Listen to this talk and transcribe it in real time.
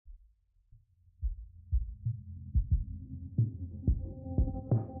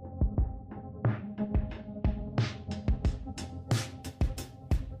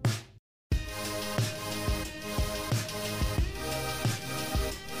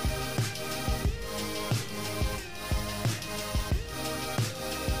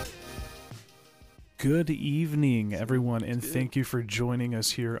Good evening, everyone, and thank you for joining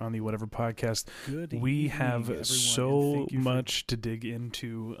us here on the Whatever Podcast. We have so much to dig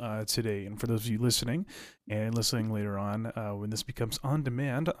into today, and for those of you listening and listening later on, when this becomes on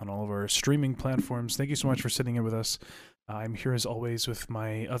demand on all of our streaming platforms, thank you so much for sitting in with us. I'm here as always with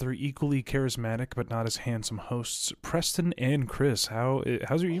my other equally charismatic but not as handsome hosts, Preston and Chris.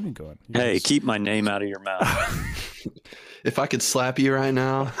 How's your evening going? Hey, keep my name out of your mouth. If I could slap you right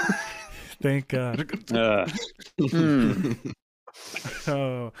now. Thank God.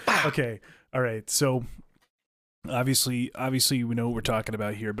 Oh, okay. All right. So obviously we know what we're talking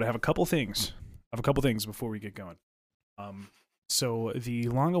about here, but I have a couple things before we get going. So the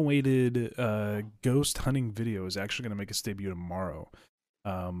long-awaited ghost hunting video is actually going to make its debut tomorrow.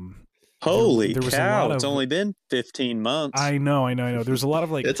 Holy cow! It's only been 15 months. I know. There's a lot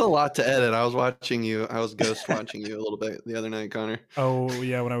of It's a lot to edit. I was ghost watching you a little bit the other night, Connor. Oh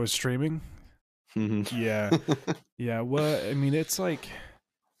yeah, when I was streaming. Mm-hmm. Yeah. Well, I mean, it's like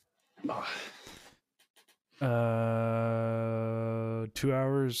 2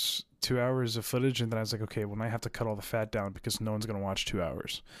 hours of footage, and then I was like, okay, well, now I have to cut all the fat down because no one's gonna watch 2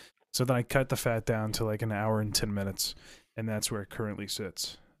 hours. So then I cut the fat down to like an hour and 10 minutes, and that's where it currently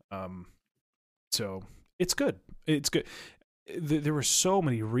sits. So it's good. There were so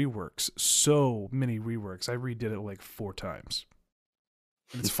many reworks. I redid it like 4 times.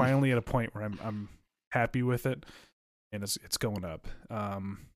 And it's finally at a point where I'm happy with it, and it's going up.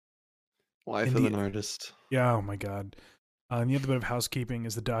 Life of an artist. Yeah. Oh my God. And the other bit of housekeeping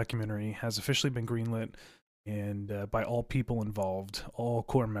is the documentary has officially been greenlit, and by all people involved, all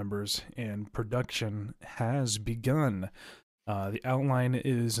core members, and production has begun. The outline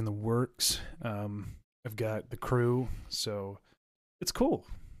is in the works. I've got the crew, so it's cool.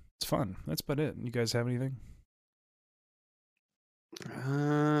 It's fun. That's about it. You guys have anything?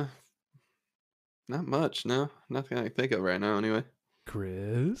 Not much. No, nothing I can think of right now. Anyway,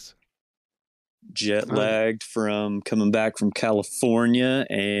 Chris, jet lagged from coming back from California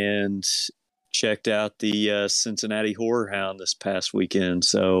and checked out the Cincinnati Horror Hound this past weekend.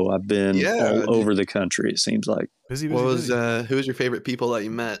 So I've been all over the country. It seems like busy. Who was your favorite people that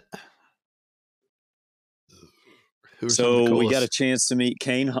you met? So we got a chance to meet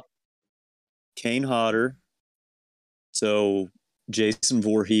Kane Hodder. So Jason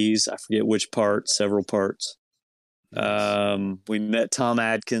Voorhees, I forget which part, several parts. Nice. We met Tom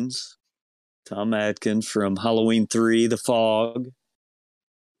Adkins from Halloween 3, The Fog.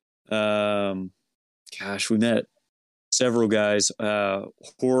 We met several guys.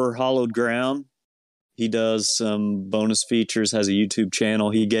 Horror Hollowed Ground. He does some bonus features, has a YouTube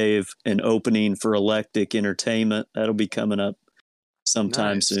channel. He gave an opening for Electic Entertainment. That'll be coming up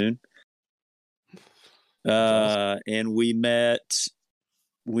sometime soon. And we met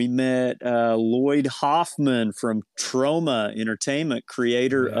Lloyd Hoffman from Troma Entertainment,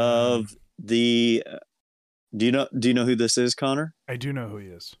 creator of the. Do you know who this is, Connor? I do know who he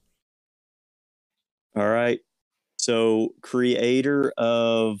is. All right, so creator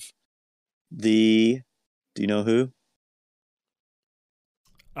of the. Do you know who?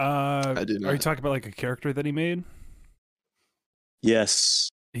 I do not. Are you talking about like a character that he made? Yes.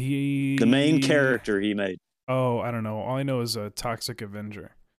 The main character he made. Oh, I don't know. All I know is a Toxic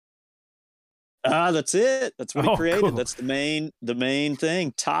Avenger. That's it. That's what he created. Cool. That's the main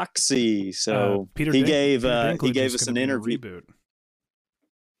thing. Toxie. So Peter he Dinklage gave us an interview. Reboot.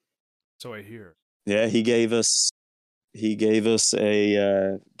 So I hear. Yeah, he gave us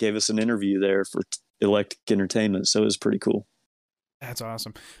an interview there for Electric Entertainment. So it was pretty cool. That's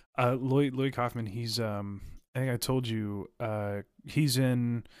awesome. Lloyd Kaufman. He's I think I told you. He's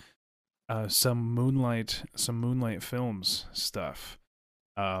in some Moonlight Films stuff.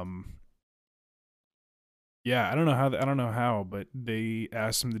 Yeah, I don't know how, but they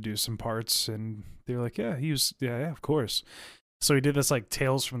asked him to do some parts, and they're like, yeah, of course. So he did this like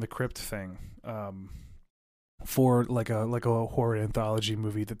Tales from the Crypt thing, for like a horror anthology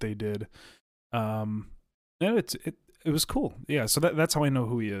movie that they did. And it was cool. Yeah, so that's how I know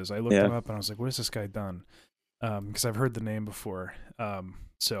who he is. I looked him up and I was like, what has this guy done? Because I've heard the name before.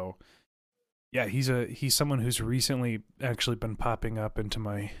 So yeah, he's someone who's recently actually been popping up into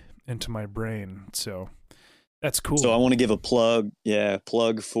my brain. So that's cool. So I want to give a plug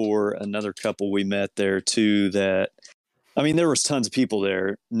for another couple we met there too. That, I mean, there was tons of people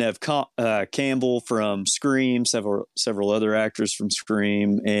there. Nev Campbell from Scream, several other actors from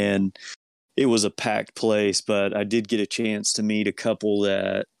Scream, and it was a packed place. But I did get a chance to meet a couple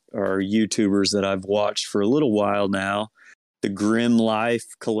that are YouTubers that I've watched for a little while now. The Grim Life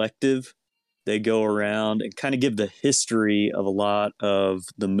Collective. they go around and kind of give the history of a lot of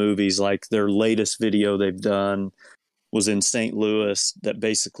the movies. Like their latest video they've done was in St. Louis that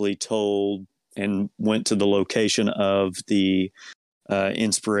basically told and went to the location of the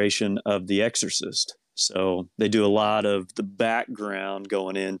inspiration of The Exorcist. So they do a lot of the background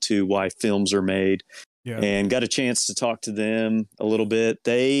going into why films are made. Yeah. And got a chance to talk to them a little bit.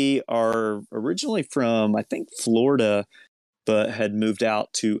 They are originally from, I think, Florida, but had moved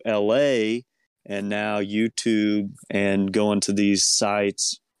out to LA, and now YouTube and going to these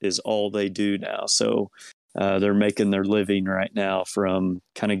sites is all they do now. So they're making their living right now from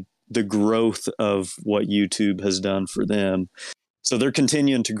kind of the growth of what YouTube has done for them. So they're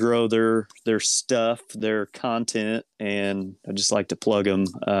continuing to grow their stuff, their content, and I just like to plug them.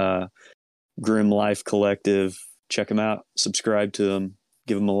 Grim Life Collective, check them out, subscribe to them,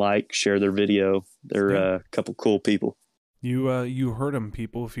 give them a like, share their video. They're a couple cool people. You heard them,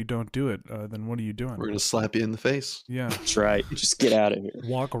 people. If you don't do it, then what are you doing? We're gonna slap you in the face. Yeah, that's right. Just get out of here.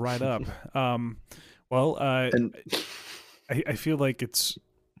 Walk right up. Well, I feel like it's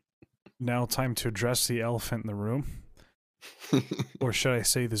now time to address the elephant in the room, or should I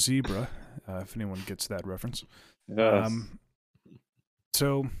say the zebra? If anyone gets that reference. Yes.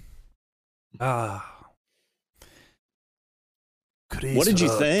 So. What did you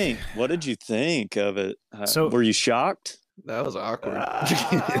think? What did you think of it? So, were you shocked? That was awkward.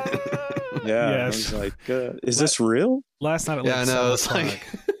 Yeah, yes. I was like, is this real? Last night at I know. It's like,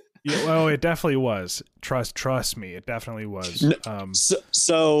 yeah, well, it definitely was. Trust me, it definitely was.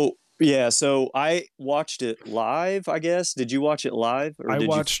 So I watched it live. I guess. Did you watch it live? Or I did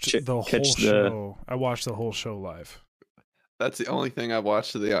watched you the whole show. I watched the whole show live. That's the only thing I've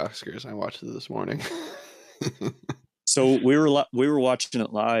watched of the Oscars. I watched it this morning. So we were watching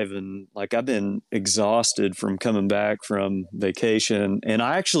it live, and like I've been exhausted from coming back from vacation, and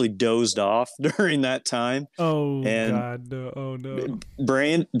I actually dozed off during that time. Oh God, no! Oh no!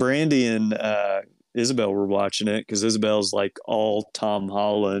 Brandy and Isabel were watching it because Isabel's like all Tom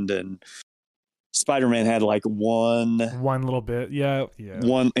Holland, and Spider-Man had like one little bit, yeah,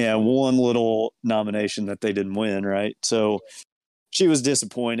 one little nomination that they didn't win, right? So she was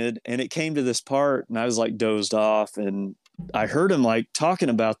disappointed, and it came to this part, and I was like dozed off, and I heard him like talking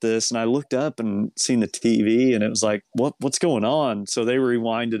about this, and I looked up and seen the TV, and it was like, what's going on? So they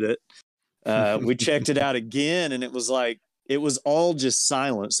rewinded it. We checked it out again, and it was like it was all just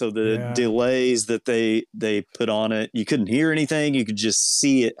silent. So the delays that they put on it, you couldn't hear anything, you could just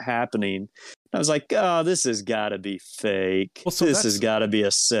see it happening. I was like, oh, this has got to be fake. Well, so this has got to be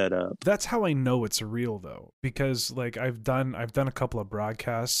a setup. That's how I know it's real, though, because like I've done a couple of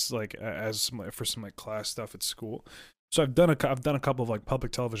broadcasts like for some like class stuff at school. So I've done a couple of like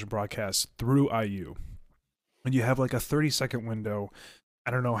public television broadcasts through IU, and you have like a 30-second window.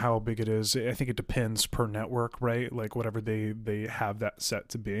 I don't know how big it is. I think it depends per network, right? Like whatever they have that set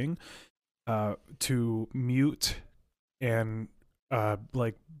to being, to mute and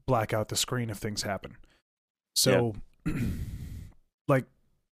like black out the screen if things happen. So like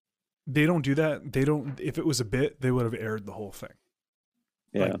they don't do that. If it was a bit, they would have aired the whole thing.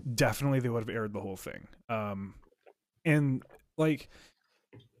 Yeah. Like, definitely they would have aired the whole thing. And like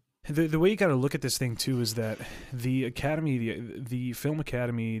the way you got to look at this thing too is that the Academy, the Film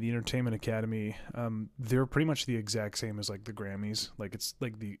Academy, the Entertainment Academy, they're pretty much the exact same as like the Grammys. Like it's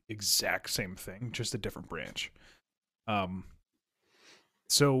like the exact same thing, just a different branch.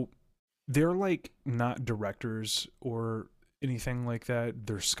 So they're like not directors or anything like that.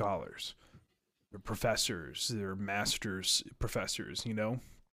 They're scholars. They're professors. They're masters professors, you know?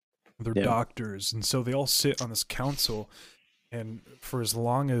 They're doctors. And so they all sit on this council. And for as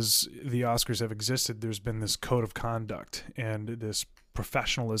long as the Oscars have existed, there's been this code of conduct and this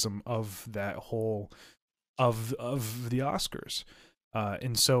professionalism of that whole of the Oscars.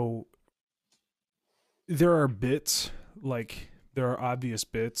 And so there are bits like there are obvious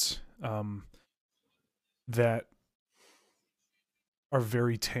bits that are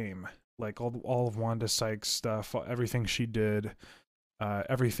very tame, like all of Wanda Sykes stuff, everything she did,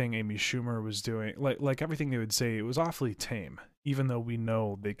 everything Amy Schumer was doing, like everything they would say, it was awfully tame, even though we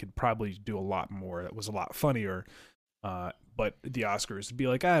know they could probably do a lot more that was a lot funnier. But the Oscars would be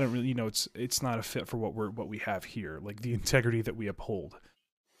like, I don't really, it's not a fit for what we have here, like the integrity that we uphold.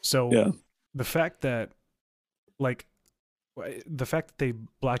 So the fact that they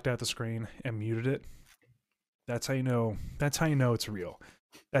blacked out the screen and muted it, that's how you know it's real.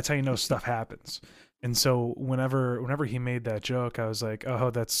 That's how you know stuff happens. And so whenever he made that joke, I was like,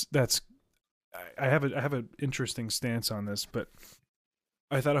 oh, that's I have an interesting stance on this, but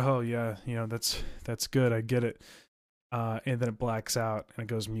I thought, oh yeah, that's good, I get it. and then it blacks out and it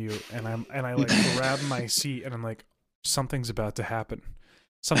goes mute, and I like grab my seat and I'm like, something's about to happen.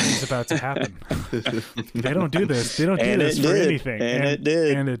 Something's about to happen. They don't do this. They don't do this for anything. And it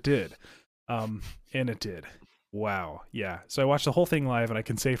did. And it did. And it did. Wow. Yeah. So I watched the whole thing live, and I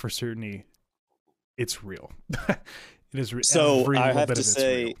can say for certainty, it's real. It is real. So I have to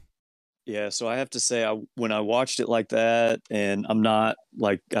say, yeah. So I have to say, when I watched it like that, and I'm not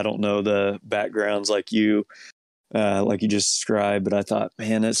like, I don't know the backgrounds like you just described, but I thought,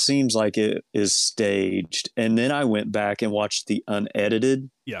 man, it seems like it is staged. And then I went back and watched the unedited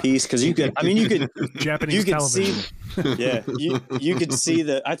piece, because you could Japanese television. You could see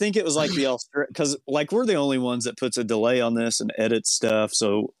that. I think it was like because like we're the only ones that puts a delay on this and edits stuff,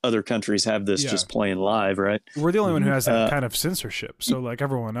 so other countries have this just playing live, right? We're the only one who has that kind of censorship. So like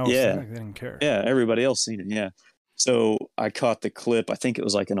everyone else, they didn't care. Yeah, everybody else seen it. Yeah. So I caught the clip. I think it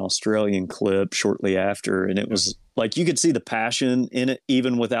was like an Australian clip shortly after, and it was like you could see the passion in it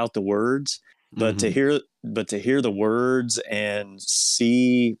even without the words. But to hear the words and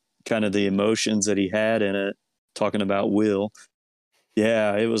see kind of the emotions that he had in it, talking about Will,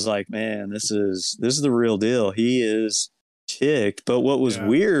 it was like, man, this is the real deal. He is ticked. But what was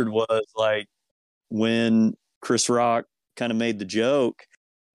weird was like when Chris Rock kind of made the joke,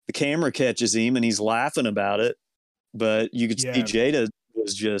 the camera catches him and he's laughing about it. But you could see Jada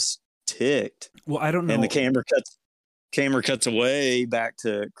was just ticked. Well, I don't know. And the camera cuts away back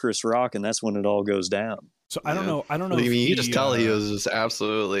to Chris Rock, and that's when it all goes down. So I don't know. I don't know. I mean, you just tell he was just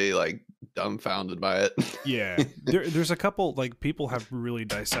absolutely like dumbfounded by it. Yeah, there's a couple like people have really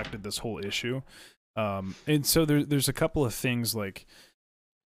dissected this whole issue, and so there's a couple of things like,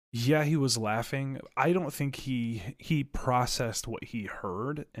 he was laughing. I don't think he processed what he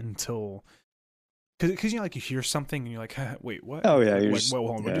heard until. Because like you hear something and you're like, wait, what? Oh yeah,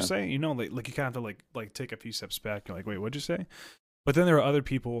 what'd you say? You know, like you kind of have to like take a few steps back. You're like, wait, what'd you say? But then there are other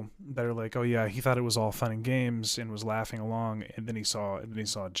people that are like, oh yeah, he thought it was all fun and games and was laughing along, and then he saw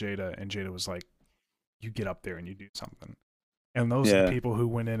Jada, and Jada was like, you get up there and you do something. And those are the people who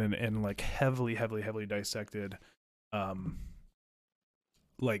went in and like heavily dissected,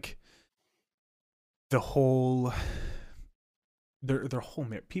 like the whole. Their whole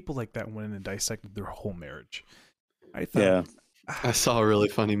people like that went in and dissected their whole marriage. I thought, I saw a really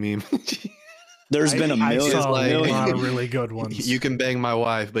funny meme. There's been a million. I saw a lot of really good ones. You can bang my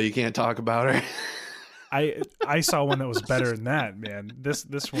wife, but you can't talk about her. I saw one that was better than that, man.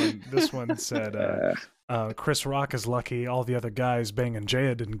 This one said Chris Rock is lucky all the other guys banging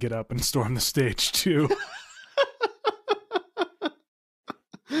Jaya didn't get up and storm the stage too.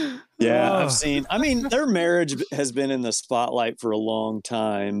 Yeah, I've seen. I mean, their marriage has been in the spotlight for a long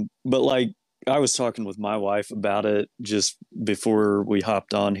time, but like I was talking with my wife about it just before we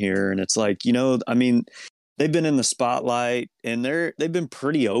hopped on here, and it's like, I mean, they've been in the spotlight and they've been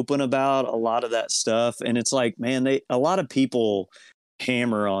pretty open about a lot of that stuff, and it's like, man, a lot of people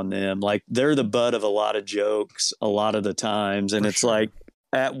hammer on them, like they're the butt of a lot of jokes a lot of the times, and it's like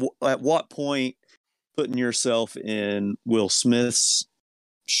at what point, putting yourself in Will Smith's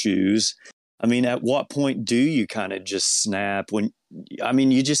shoes, I mean, at what point do you kind of just snap when, I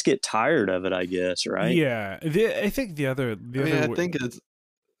mean, you just get tired of it, I guess, right? Yeah. I think the other I think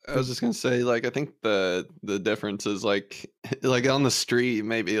I was just gonna say, like, I think the difference is like on the street,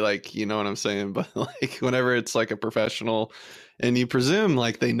 maybe, like, you know what I'm saying, but like whenever it's like a professional and you presume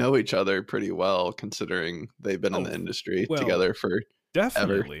like they know each other pretty well, considering they've been in the industry together for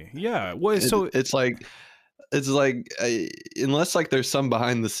definitely ever. Yeah. Well, it's like unless like there's some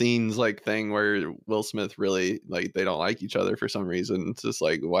behind the scenes like thing where Will Smith really like they don't like each other for some reason. It's just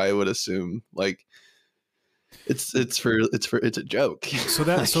like, why would assume like it's a joke. So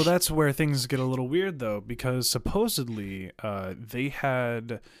that's where things get a little weird though, because supposedly they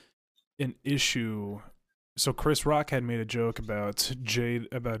had an issue. So Chris Rock had made a joke about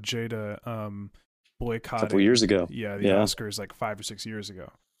Jada boycotting a couple years ago. The Oscars like 5 or 6 years ago.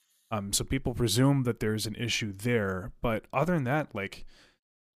 So people presume that there's an issue there, but other than that, like,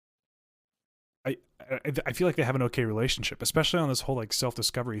 I feel like they have an okay relationship, especially on this whole like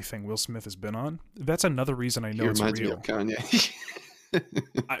self-discovery thing Will Smith has been on. That's another reason I know it's real. Me of Kanye.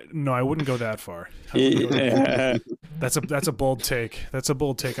 No, I wouldn't go that far. That's a bold take. That's a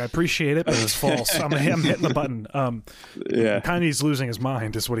bold take. I appreciate it, but it's false. I'm hitting the button. Kanye's losing his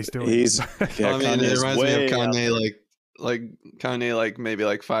mind is what he's doing. I mean, it reminds me of Kanye like Kanye like maybe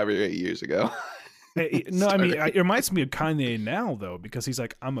like 5 or 8 years ago. No, I mean, it reminds me of Kanye now though, because he's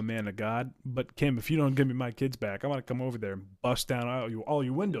like, I'm a man of God, but Kim, if you don't give me my kids back, I want to come over there and bust down all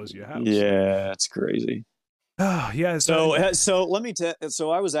your windows you have. Yeah, it's crazy. Oh yeah. So let me tell.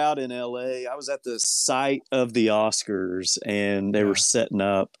 So I was out in L.A. I was at the site of the Oscars, and they were setting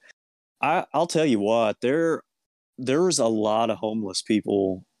up. I'll tell you what, there was a lot of homeless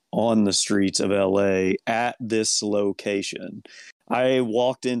people on the streets of LA at this location. I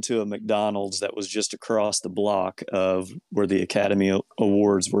walked into a McDonald's that was just across the block of where the Academy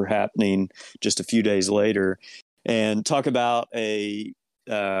Awards were happening just a few days later, and talk about a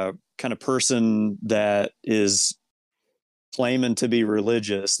kind of person that is claiming to be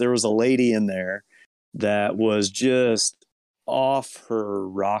religious. There was a lady in there that was just off her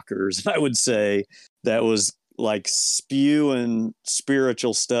rockers, I would say, that was like spewing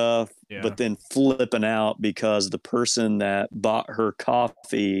spiritual stuff, but then flipping out because the person that bought her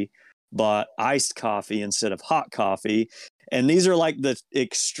coffee bought iced coffee instead of hot coffee. And these are like the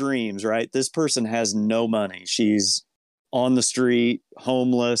extremes, right? This person has no money. She's on the street,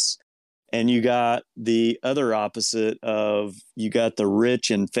 homeless. And you got the other opposite of, you got the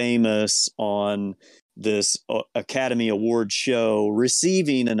rich and famous on this Academy Award show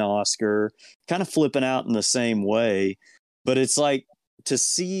receiving an Oscar, kind of flipping out in the same way. But it's like to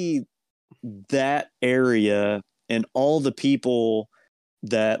see that area and all the people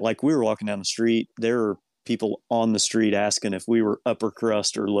that, like, we were walking down the street, there were people on the street asking if we were upper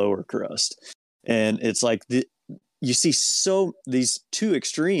crust or lower crust. And it's like you see these two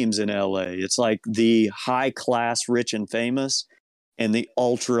extremes in LA. It's like the high class, rich and famous, and the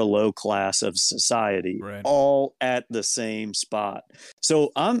ultra low class of society, all at the same spot.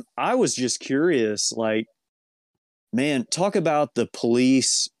 So I was just curious, like, man, talk about the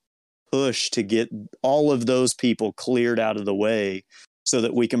police push to get all of those people cleared out of the way so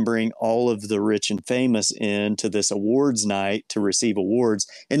that we can bring all of the rich and famous in to this awards night to receive awards.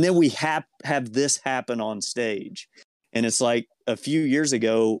 And then we have this happen on stage. And it's like a few years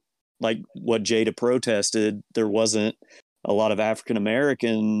ago, like what Jada protested, there wasn't a lot of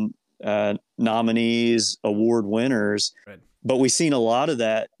African-American nominees, award winners, but we've seen a lot of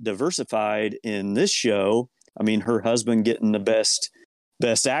that diversified in this show. I mean, her husband getting the best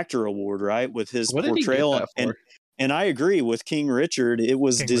actor award, right? With his portrayal. And I agree with King Richard. It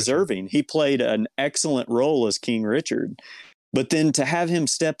was deserving. He played an excellent role as King Richard, but then to have him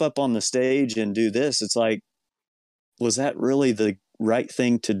step up on the stage and do this, it's like, was that really the right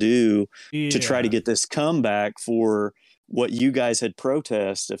thing to do to try to get this comeback for what you guys had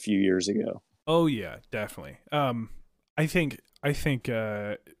protested a few years ago? Oh yeah, definitely. I think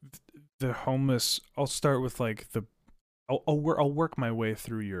the homeless. I'll start with like I'll work my way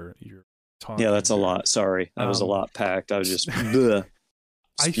through your talk. Yeah, that's a lot. Sorry, that was a lot packed. I was just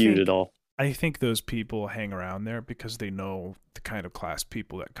spewed it all. I think those people hang around there because they know the kind of class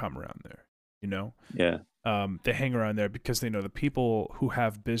people that come around there. You know. Yeah. They hang around there because they know the people who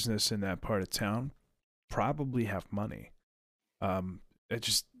have business in that part of town probably have money. It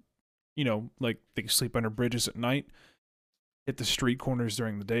just, you know, like they sleep under bridges at night, hit the street corners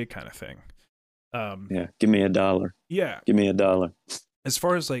during the day kind of thing. Yeah, give me $1. Yeah. Give me $1. As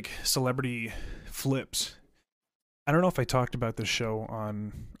far as like celebrity flips, I don't know if I talked about this show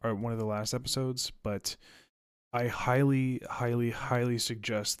on one of the last episodes, but I highly, highly, highly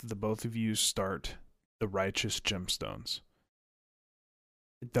suggest that the both of you start The Righteous Gemstones.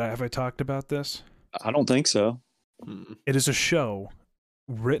 Have I talked about this? I don't think so. It is a show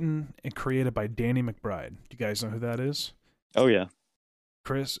written and created by Danny McBride. Do you guys know who that is? Oh yeah.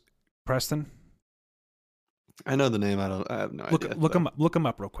 Preston? I know the name. I have no idea. Look him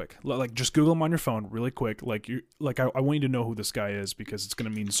up real quick. Like, just Google him on your phone really quick. Like, I want you to know who this guy is because it's going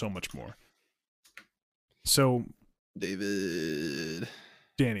to mean so much more. So, Danny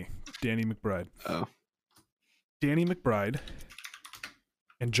McBride. Oh. Danny McBride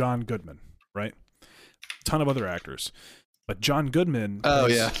and John Goodman, right? A ton of other actors. But John Goodman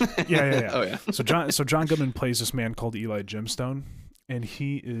yeah. Yeah. Oh yeah. So John Goodman plays this man called Eli Gemstone, and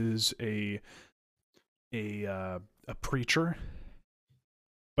he is a preacher,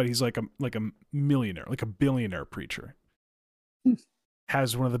 but he's like a millionaire, like a billionaire preacher.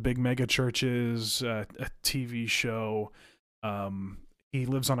 Has one of the big mega churches, a TV show. He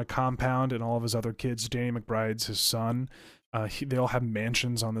lives on a compound, and all of his other kids, Danny McBride's his son, they all have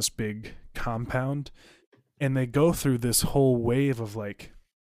mansions on this big compound, and they go through this whole wave of like,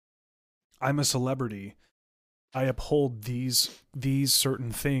 I'm a celebrity, I uphold these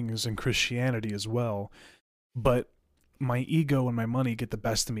certain things in Christianity as well, but my ego and my money get the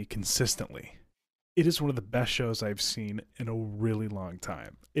best of me consistently. It is one of the best shows I've seen in a really long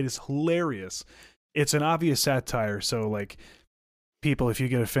time. It is hilarious. It's an obvious satire, so like, people, if you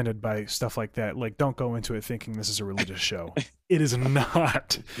get offended by stuff like that, like, don't go into it thinking this is a religious show. It is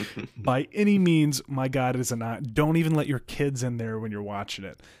not by any means. My God, it is not. Don't even let your kids in there when you're watching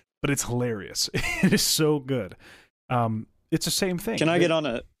it. But it's hilarious. It is so good. It's the same thing. Can I get on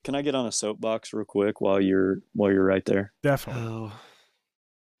a soapbox real quick while you're right there? Definitely. Oh.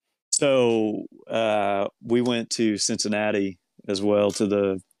 So we went to Cincinnati as well to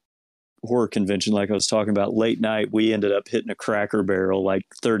the horror convention, like I was talking about. Late night, we ended up hitting a Cracker Barrel like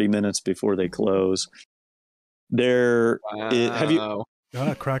 30 minutes before they close. Have you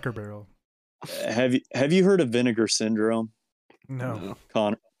Cracker Barrel? Have you heard of Vinegar Syndrome? No.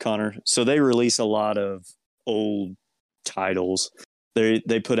 Connor. So they release a lot of old titles.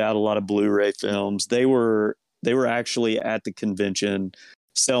 They put out a lot of Blu-ray films. They were actually at the convention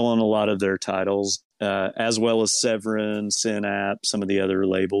selling a lot of their titles, as well as Severin, Synapse, some of the other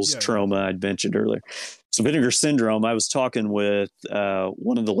labels, Troma I'd mentioned earlier. So Vinegar Syndrome, I was talking with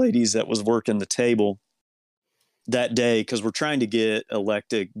one of the ladies that was working the table that day, because we're trying to get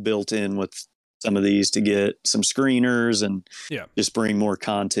Electic built in with some of these to get some screeners and just bring more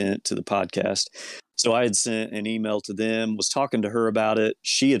content to the podcast. So I had sent an email to them, was talking to her about it.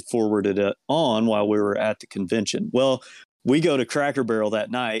 She had forwarded it on while we were at the convention. Well, we go to Cracker Barrel that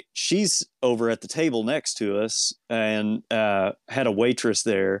night. She's over at the table next to us and had a waitress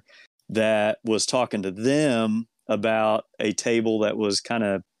there that was talking to them about a table that was kind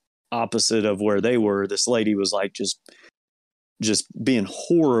of opposite of where they were. This lady was like just being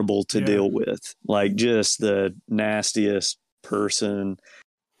horrible to deal with, like just the nastiest person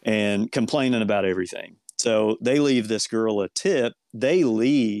and complaining about everything. So they leave this girl a tip. They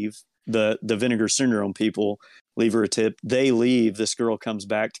leave the Vinegar Syndrome people leave her a tip. They leave. This girl comes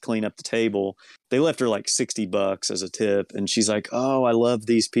back to clean up the table. They left her like $60 as a tip. And she's like, oh, I love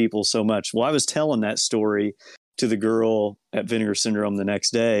these people so much. Well, I was telling that story to the girl at Vinegar Syndrome the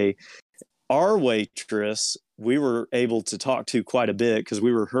next day. Our waitress, we were able to talk to quite a bit because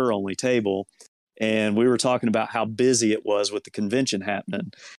we were her only table. And we were talking about how busy it was with the convention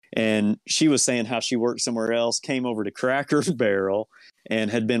happening. And she was saying how she worked somewhere else, came over to Cracker Barrel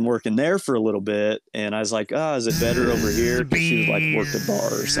and had been working there for a little bit. And I was like, oh, is it better over here? Because she was like, worked a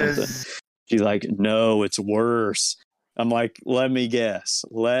bar or something. She's like, no, it's worse. I'm like, let me guess.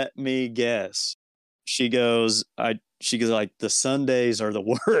 She goes like, the Sundays are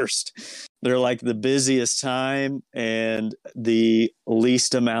the worst. They're like the busiest time and the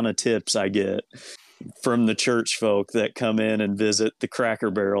least amount of tips I get from the church folk that come in and visit the Cracker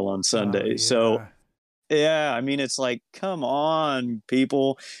Barrel on Sundays. So yeah, I mean, it's like, come on,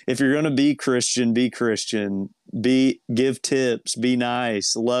 people. If you're going to be Christian, give tips, be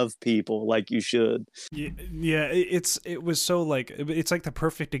nice, love people like you should. Yeah, it was so like, it's like the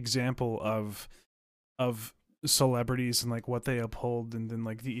perfect example of celebrities and like what they uphold, and then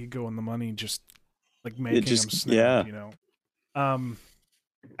like the ego and the money just like making them snap, you know.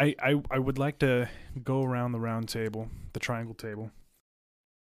 I would like to go around the round table, the triangle table,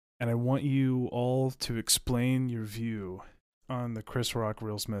 and I want you all to explain your view on the Chris Rock,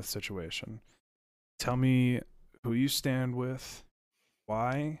 Will Smith situation. Tell me who you stand with,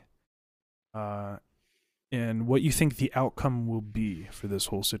 why, and what you think the outcome will be for this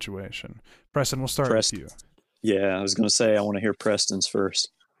whole situation. Preston, we'll start with you. Yeah, I was going to say, I want to hear Preston's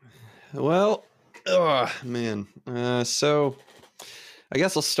first. Well, oh, man. So I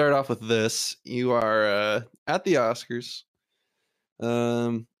guess I'll start off with this. You are at the Oscars.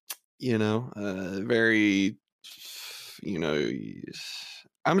 Very,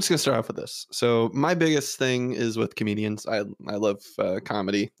 I'm just going to start off with this. So my biggest thing is with comedians. I love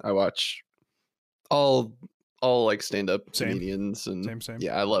comedy. I watch all like stand-up comedians. And same.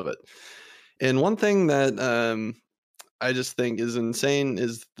 Yeah, I love it. And one thing that I just think is insane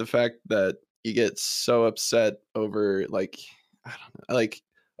is the fact that you get so upset over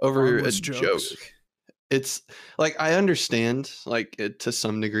over a joke. It's like, I understand to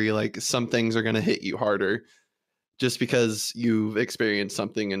some degree, like some things are going to hit you harder just because you've experienced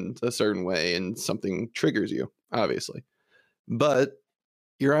something in a certain way and something triggers you, obviously. But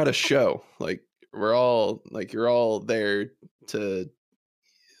you're at a show. Like, you're all there to,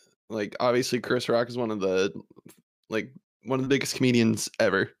 like, obviously Chris Rock is one of the biggest comedians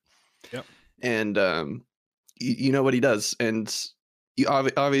ever. Yep. And you know what he does, and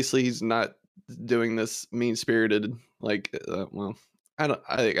obviously he's not doing this mean-spirited, I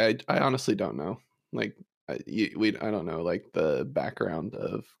honestly don't know. Like, I don't know like the background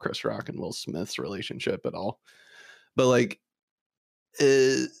of Chris Rock and Will Smith's relationship at all. But like,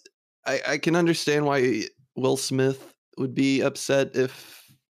 I can understand why Will Smith would be upset if,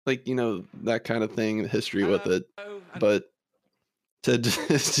 like, that kind of thing, the history with it. But to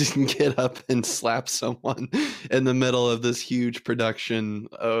just get up and slap someone in the middle of this huge production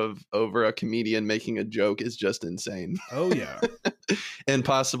of over a comedian making a joke is just insane. Oh yeah. And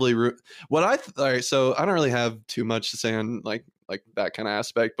possibly all right, so I don't really have too much to say on like that kind of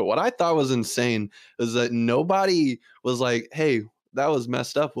aspect, but what I thought was insane is that nobody was like, hey, that was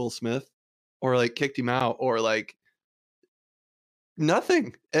messed up, Will Smith, or like kicked him out, or like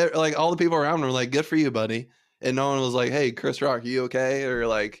nothing. Like all the people around him were like, good for you, buddy. And no one was like, hey, Chris Rock, you okay? Or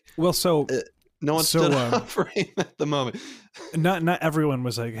like, well, so no one stood up for him at the moment. Not everyone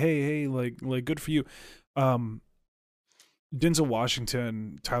was like, hey, like good for you. Denzel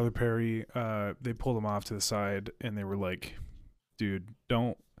Washington, Tyler Perry, they pulled him off to the side and they were like, dude,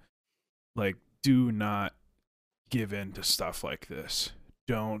 do not give in to stuff like this.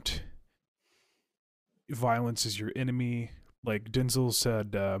 Don't. Violence is your enemy. Like Denzel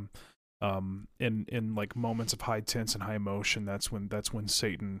said, in like moments of high tense and high emotion, that's when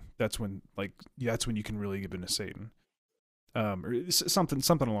Satan, that's when you can really give in to Satan. Or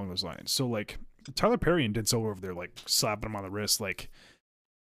something along those lines. So like Tyler Perry and Denzel were over there like slapping him on the wrist, like,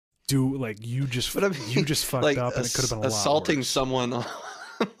 do like you just fucked like, up, and it could have been a assaulting lot worse. someone.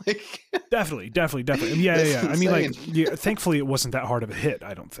 Like, definitely. Yeah. I mean, like, yeah, thankfully it wasn't that hard of a hit.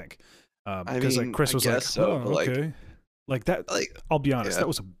 I don't think. Because like Chris was like, so, oh, okay. Like that. Like, I'll be honest, that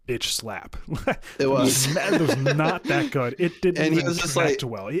was a bitch slap. It was. It was not that good. It didn't. And he was just like,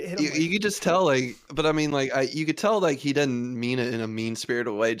 well. You could just tell, like, but I mean, like, you could tell, like, he didn't mean it in a mean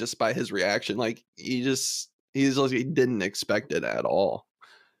spirited way just by his reaction. Like, he didn't expect it at all.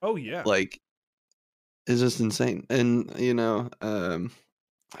 Oh yeah. Like, it's just insane. And you know,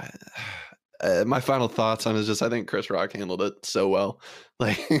 my final thoughts on it is just I think Chris Rock handled it so well.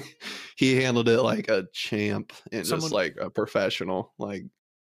 Like he handled it like a champ and just like a professional. Like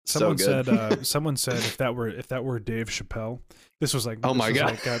someone so good. Someone said if that were Dave Chappelle, this was like, oh my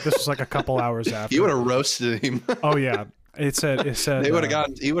god, this was like a couple hours after. You would have roasted him. Oh yeah. It said he would have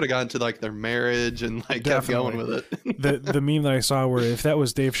gotten to like their marriage and like kept going with it. the meme that I saw where if that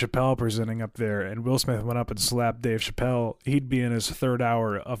was Dave Chappelle presenting up there and Will Smith went up and slapped Dave Chappelle, he'd be in his third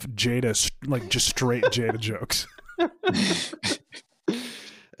hour of Jada, like just straight Jada jokes.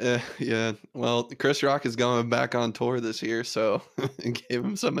 Yeah. Well, Chris Rock is going back on tour this year, so gave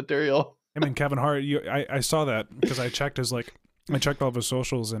him some material. Him and Kevin Hart. I saw that because I checked all of his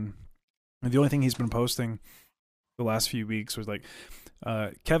socials, and the only thing he's been posting the last few weeks was like,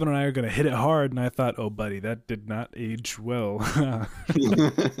 Kevin and I are going to hit it hard. And I thought, oh buddy, that did not age well.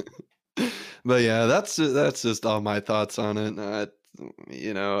 But yeah, that's just all my thoughts on it. I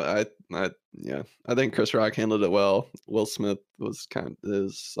think Chris Rock handled it well. Will Smith was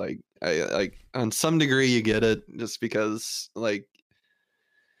like on some degree you get it just because like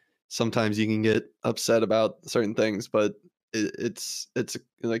sometimes you can get upset about certain things, but it's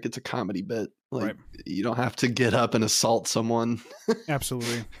a comedy bit. Like right. You don't have to get up and assault someone.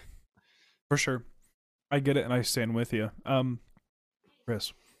 Absolutely. For sure. I get it and I stand with you.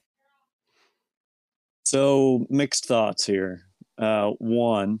 Chris. So mixed thoughts here.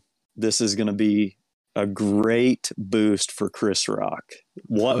 One, this is going to be a great boost for Chris Rock.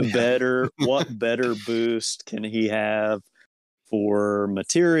 What better boost can he have for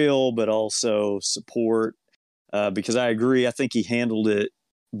material, but also support? Because I agree. I think he handled it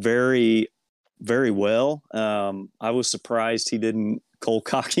very, very well. I was surprised he didn't cold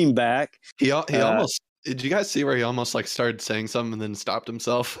cock him back. He almost. Did you guys see where he almost like started saying something and then stopped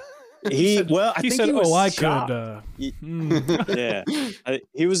himself? I think he was I shocked. could. Yeah,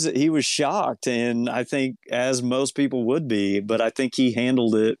 he was shocked, and I think as most people would be, but I think he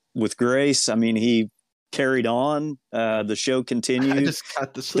handled it with grace. I mean, he carried on. The show continued. I just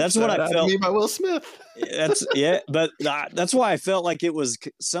got the that's what I felt by Will Smith. But that's why I felt like it was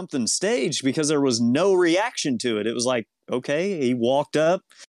something staged because there was no reaction to it. It was like, okay, he walked up,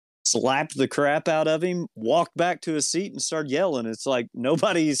 slapped the crap out of him, walked back to his seat, and started yelling. It's like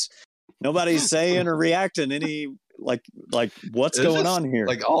nobody's saying or reacting any like what's going on here.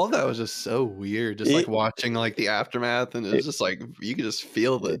 Like all of that was just so weird. Just like watching like the aftermath, and it was just like you could just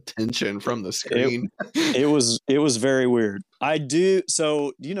feel the tension from the screen. It was very weird. I do.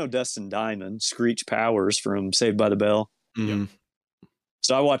 So you know Dustin Diamond, Screech Powers from Saved by the Bell. Mm-hmm.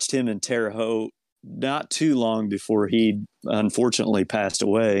 So I watched him in Terre Haute not too long before he unfortunately passed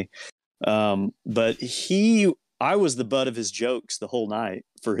away. But I was the butt of his jokes the whole night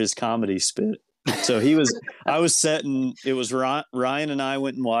for his comedy spit. So I was setting, it was Ryan and I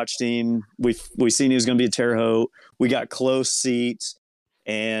went and watched him. We seen he was going to be at Terre Haute. We got close seats,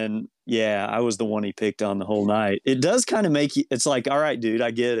 and yeah, I was the one he picked on the whole night. It does kind of make you, it's like, all right, dude,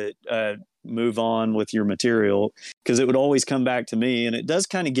 I get it. move on with your material, because it would always come back to me, and it does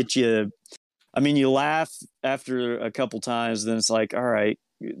kind of get you. I mean, you laugh after a couple times, then it's like, all right,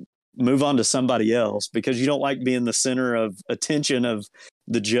 move on to somebody else, because you don't like being the center of attention of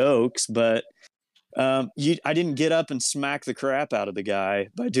the jokes. But I didn't get up and smack the crap out of the guy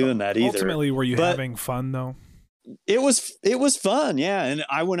by doing that either. Ultimately, were you having fun though? It was fun, yeah. And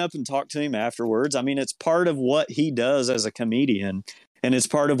I went up and talked to him afterwards. I mean, it's part of what he does as a comedian, and it's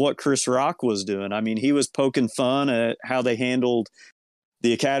part of what Chris Rock was doing. I mean, he was poking fun at how they handled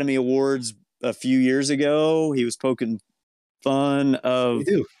the Academy Awards a few years ago. He was poking fun of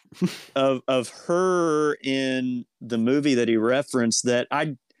of her in the movie that he referenced, that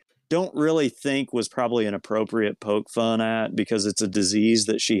I don't really think was probably an appropriate poke fun at, because it's a disease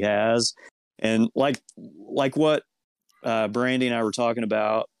that she has. And like what Brandy and I were talking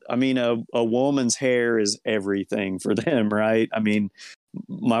about, I mean, a woman's hair is everything for them, right? I mean,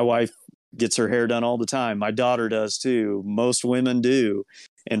 my wife gets her hair done all the time. My daughter does too. Most women do.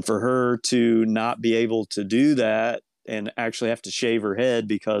 And for her to not be able to do that and actually have to shave her head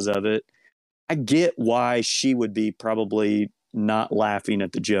because of it, I get why she would be probably not laughing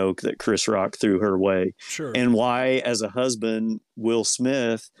at the joke that Chris Rock threw her way. Sure. And why, as a husband, Will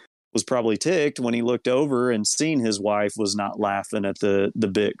Smith was probably ticked when he looked over and seen his wife was not laughing at the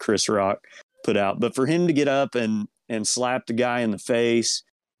bit Chris Rock put out. But for him to get up and slap the guy in the face,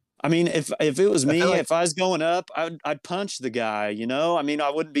 I mean, if it was me, if I was going up, I'd punch the guy, you know? I mean, I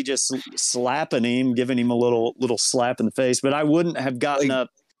wouldn't be just slapping him, giving him a little slap in the face, but I wouldn't have gotten up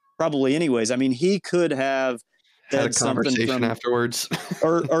probably anyways. I mean, he could have had a conversation afterwards,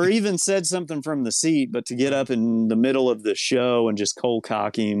 or even said something from the seat, but to get up in the middle of the show and just cold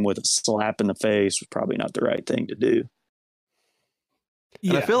cock him with a slap in the face was probably not the right thing to do.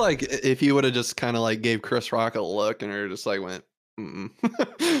 Yeah. And I feel like if you would have just kind of like gave Chris Rock a look and just like went,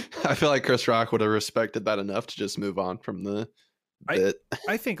 I feel like Chris Rock would have respected that enough to just move on from the bit.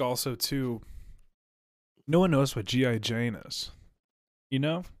 I think also too, no one knows what G.I. Jane is, you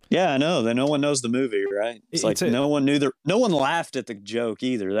know? Yeah, I know that no one knows the movie, right? It's no one laughed at the joke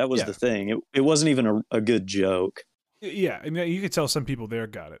either. That was the thing. It wasn't even a good joke. Yeah, I mean, you could tell some people there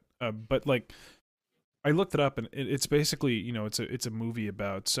got it, but like, I looked it up, and it's basically, you know, it's a movie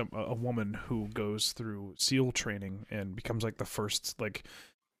about a woman who goes through SEAL training and becomes like the first, like,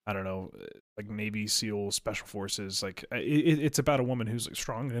 I don't know, like Navy SEAL Special Forces. Like, it's about a woman who's like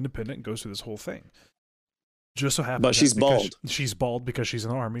strong and independent and goes through this whole thing. Just so happens, but she's bald. She's bald because she's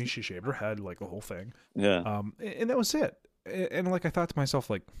in the army. She shaved her head, like the whole thing. Yeah. And that was it. And like I thought to myself,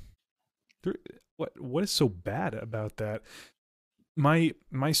 like, what is so bad about that? My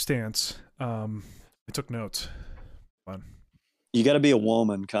stance. I took notes. Fun. You got to be a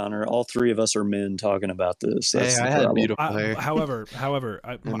woman, Connor. All three of us are men talking about this. That's I had beautiful hair. However,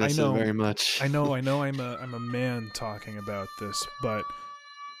 I know very much. I know. I'm a man talking about this, but.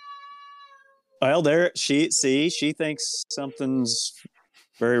 Well, she thinks something's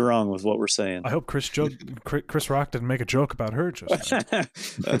very wrong with what we're saying. I hope Chris Rock didn't make a joke about her just now.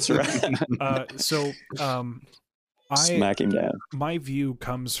 That's right. Smack him down. My view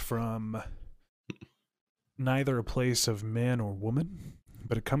comes from neither a place of man or woman,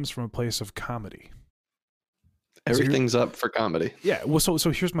 but it comes from a place of comedy. Everything's up for comedy. Yeah. Well,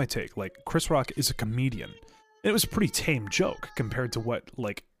 so here's my take. Like, Chris Rock is a comedian. And it was a pretty tame joke compared to what,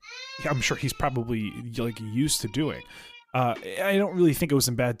 like, I'm sure he's probably like used to doing. I don't really think it was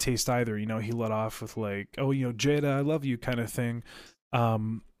in bad taste either. You know, he let off with like, "Oh, you know, Jada, I love you," kind of thing.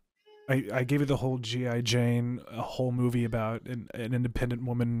 I gave you the whole G.I. Jane, a whole movie about an independent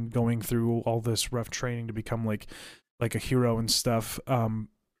woman going through all this rough training to become like a hero and stuff.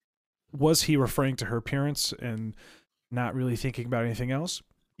 Was he referring to her appearance and not really thinking about anything else?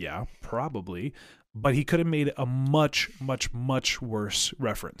 Yeah, probably. But he could have made a much, much, much worse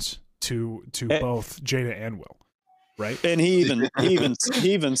reference to both Jada and Will, right? And he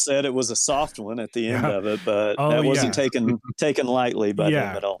even said it was a soft one at the end of it, but that wasn't taken lightly by him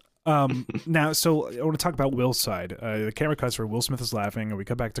at all. Now, so I want to talk about Will's side. The camera cuts where Will Smith is laughing, and we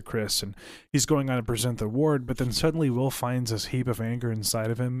cut back to Chris, and he's going on to present the award, but then suddenly Will finds this heap of anger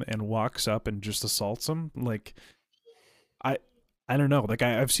inside of him and walks up and just assaults him. Like, I don't know. Like,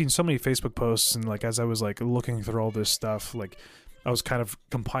 I've seen so many Facebook posts, and like as I was like looking through all this stuff, like I was kind of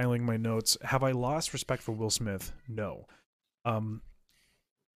compiling my notes. Have I lost respect for Will Smith? No. I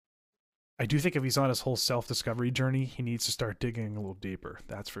do think if he's on his whole self-discovery journey, he needs to start digging a little deeper.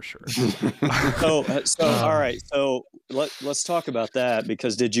 That's for sure. So all right. So let's talk about that,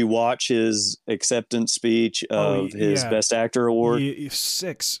 because did you watch his acceptance speech of his Best Actor award?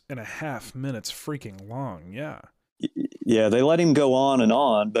 6.5 minutes freaking long. Yeah. Yeah, they let him go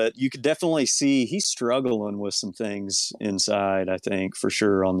on, but you could definitely see he's struggling with some things inside. I think for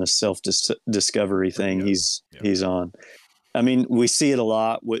sure on this self discovery thing he's on. I mean, we see it a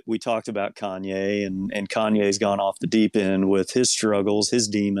lot. We talked about Kanye, and Kanye's gone off the deep end with his struggles, his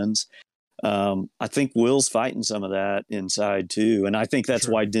demons. I think Will's fighting some of that inside too, and I think that's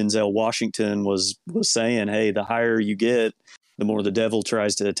why Denzel Washington was saying, "Hey, the higher you get, the more the devil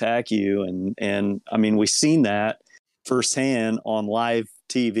tries to attack you." And I mean, we've seen that firsthand on live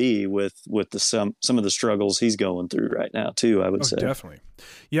TV with some of the struggles he's going through right now too. I would say definitely,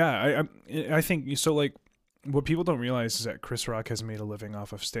 yeah. I think so. Like, what people don't realize is that Chris Rock has made a living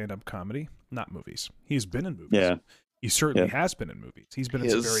off of stand-up comedy, not movies. He's been in movies. Yeah. He certainly has been in movies. He's been in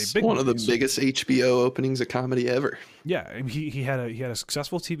some very big one movies. Of the biggest HBO openings of comedy ever. Yeah, and he had a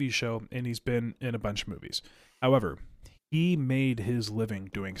successful TV show, and he's been in a bunch of movies. However, he made his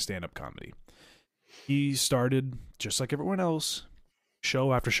living doing stand-up comedy. He started, just like everyone else,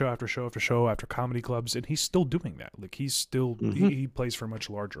 show after show after show after show after comedy clubs, and he's still doing that. Like, he's still he plays for a much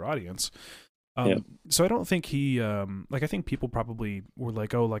larger audience. So I don't think he I think people probably were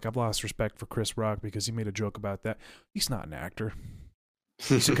like, oh, like, I've lost respect for Chris Rock because he made a joke about that. He's not an actor.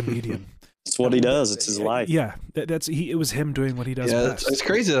 He's a comedian. It's what he does. It's his life. Yeah, it was him doing what he does best. It's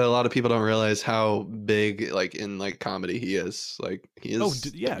crazy that a lot of people don't realize how big, like, in like comedy he is. Like, he is a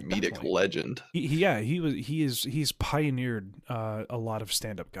comedic definitely. legend. He's pioneered a lot of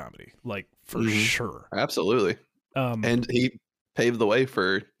stand-up comedy, like, for sure. Absolutely. And he paved the way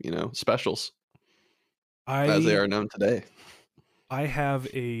for, specials. As they are known today. I have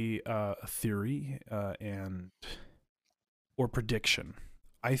a theory or prediction.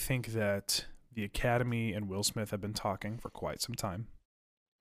 I think that the Academy and Will Smith have been talking for quite some time.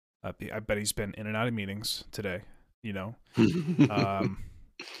 I bet he's been in and out of meetings today.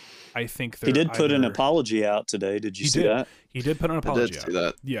 I think he did put an apology out today. Did you see that? He did put an apology out. See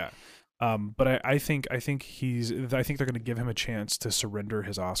that. Yeah. But I think they're going to give him a chance to surrender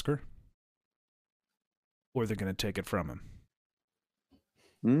his Oscar, or they're going to take it from him.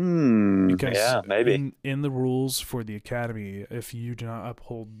 Because yeah, maybe in the rules for the Academy, if you do not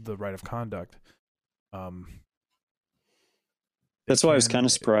uphold the right of conduct, that's why I was kind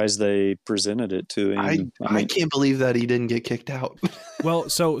of surprised they presented it to him. I can't believe that he didn't get kicked out. Well,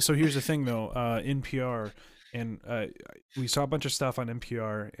 so here's the thing though, NPR, and we saw a bunch of stuff on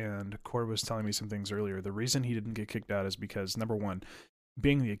NPR, and Cord was telling me some things earlier. The reason he didn't get kicked out is because, number one,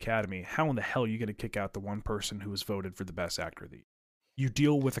 being the Academy, how in the hell are you going to kick out the one person who was voted for the best actor of the year? You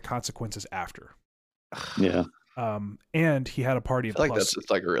deal with the consequences after. Yeah. And he had a party of that's just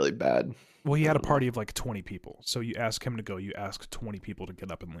like really bad. Well, he had a party of like 20 people. So you ask him to go, you ask 20 people to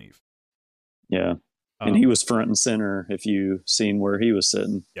get up and leave. Yeah. And he was front and center if you seen where he was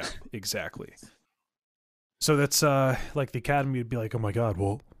sitting. Yeah, exactly. So that's like the Academy would be like, oh my God,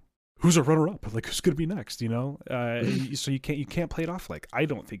 well, who's a runner-up? Like, who's going to be next? So you can't play it off like. I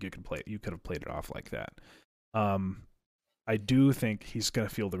don't think you can play it. You could have played it off like that. I do think he's going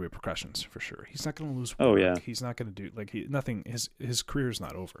to feel the repercussions for sure. He's not going to lose work. Oh yeah. He's not going to do nothing. His career's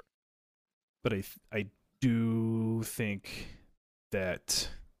not over. But I do think that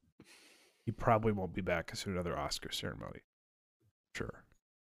he probably won't be back to another Oscar ceremony. Sure.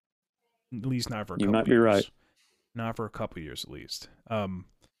 At least not for a couple You might years. be right. Not for a couple years at least.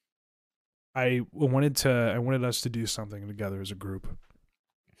 I wanted us to do something together as a group.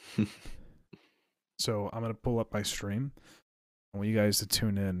 So I'm going to pull up my stream. I want you guys to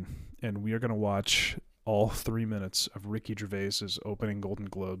tune in, and we are going to watch all 3 minutes of Ricky Gervais's opening Golden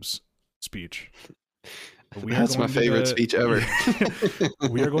Globes speech. That's my favorite speech ever.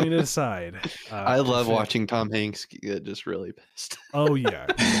 We are going to decide. I love watching Tom Hanks get just really pissed. Oh yeah,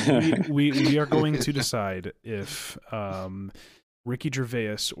 we are going to decide if Ricky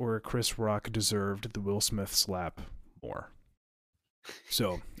Gervais or Chris Rock deserved the Will Smith slap more.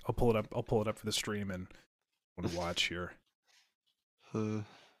 So I'll pull it up. I'll pull it up for the stream and I want to watch here. So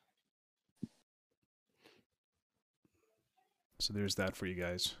there's that for you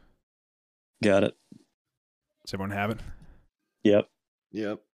guys. Got it. Does everyone have it? Yep.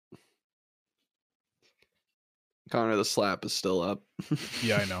 Connor, the slap is still up.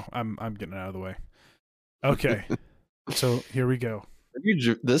 Yeah, I know. I'm getting it out of the way. Okay. So here we go.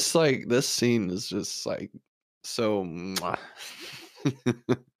 This scene is just like so.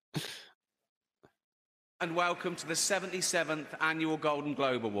 And welcome to the 77th Annual Golden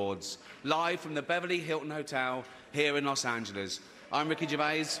Globe Awards, live from the Beverly Hilton Hotel here in Los Angeles. I'm Ricky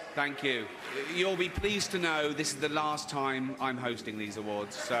Gervais, thank you. You'll be pleased to know this is the last time I'm hosting these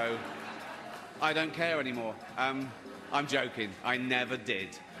awards, so I don't care anymore. I'm joking, I never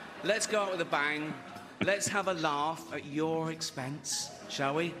did. Let's go out with a bang. let's have a laugh at your expense,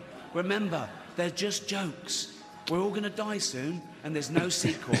 shall we? Remember, they're just jokes. We're all going to die soon, and there's no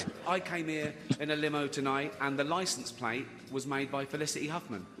sequel. I came here in a limo tonight, and the license plate was made by Felicity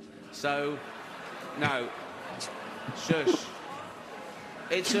Huffman. So, no. Shush.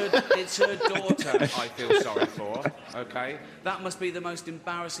 It's her daughter I feel sorry for, okay? That must be the most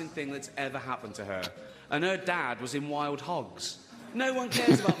embarrassing thing that's ever happened to her. And her dad was in Wild Hogs. No one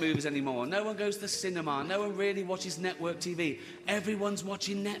cares about movies anymore. No one goes to the cinema. No one really watches network TV. Everyone's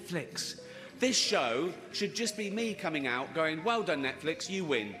watching Netflix. This show should just be me coming out going, well done, Netflix, you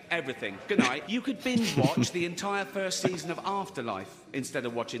win everything. Good night. You could binge watch the entire first season of Afterlife instead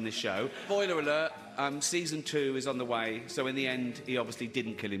of watching this show. Spoiler alert, season 2 is on the way, so in the end, he obviously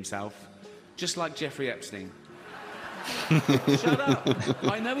didn't kill himself. Just like Jeffrey Epstein. Shut up.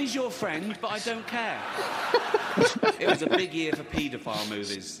 I know he's your friend, but I don't care. It was a big year for paedophile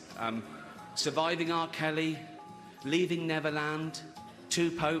movies. Surviving R. Kelly, Leaving Neverland,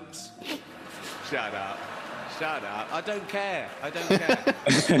 Two Popes. Shut up. Shut up. I don't care. I don't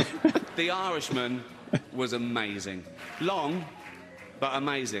care. The Irishman was amazing. Long, but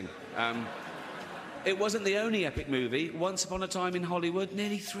amazing. It wasn't the only epic movie. Once Upon a Time in Hollywood,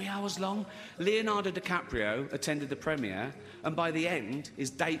 nearly 3 hours long. Leonardo DiCaprio attended the premiere, and by the end, his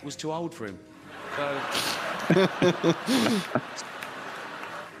date was too old for him. So...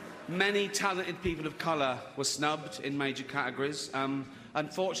 Many talented people of colour were snubbed in major categories.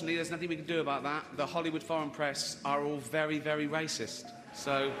 Unfortunately, there's nothing we can do about that. The Hollywood foreign press are all very, very racist.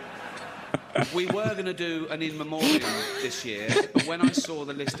 So we were going to do an in memoriam this year, but when I saw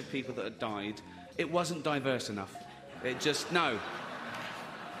the list of people that had died, it wasn't diverse enough. It just, no.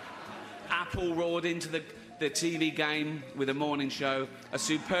 Apple roared into the TV game with a morning show, a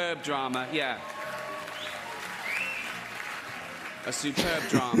superb drama, yeah. A superb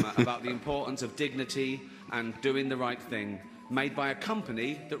drama about the importance of dignity and doing the right thing, made by a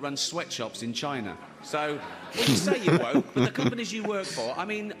company that runs sweatshops in China. So, well, you say you're woke, but the companies you work for, I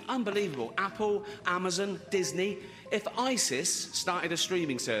mean, unbelievable. Apple, Amazon, Disney. If ISIS started a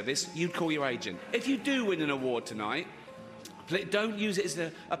streaming service, you'd call your agent. If you do win an award tonight, don't use it as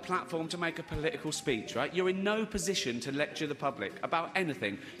a platform to make a political speech, right? You're in no position to lecture the public about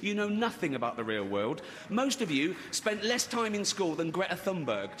anything. You know nothing about the real world. Most of you spent less time in school than Greta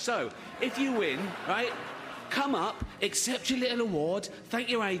Thunberg. So, if you win, right, come up, accept your little award, thank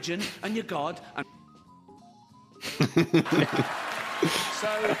your agent and your God, and...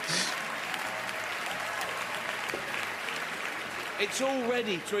 So... It's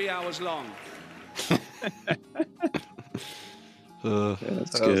already 3 hours long.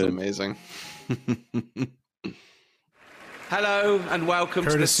 That was amazing. Hello and welcome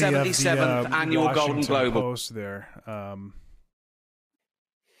Courtesy to the 77th of the, annual Washington Golden Globe. Post there.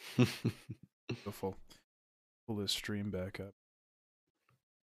 Beautiful. Pull this stream back up.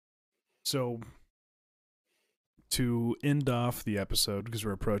 So, to end off the episode, because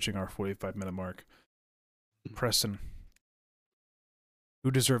we're approaching our 45-minute mark, Preston, who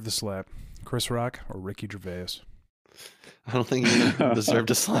deserved the slap? Chris Rock or Ricky Gervais? I don't think he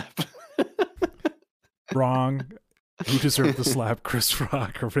deserved a slap. Wrong. Who deserved the slap? Chris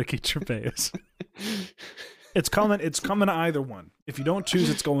Rock or Ricky Gervais? It's coming to either one. If you don't choose,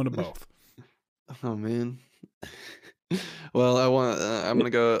 it's going to both. Oh man. Well, I'm gonna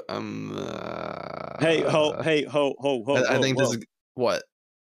go. Hey, ho! I think this is what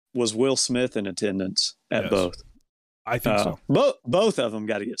was Will Smith in attendance at both. I think so. Both of them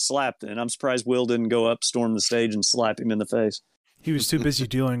got to get slapped, and I'm surprised Will didn't go up, storm the stage, and slap him in the face. He was too busy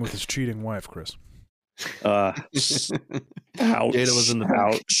dealing with his cheating wife, Chris. Ouch! Jada was in the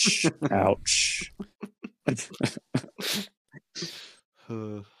ouch!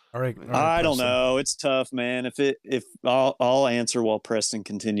 All right, I don't Preston. know. It's tough, man. If I'll answer while Preston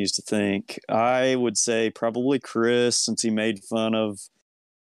continues to think. I would say probably Chris, since he made fun of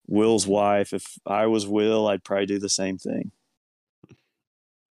Will's wife. If I was Will, I'd probably do the same thing.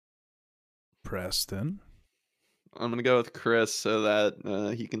 Preston. I'm gonna go with Chris so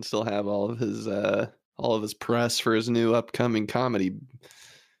that he can still have all of his press for his new upcoming comedy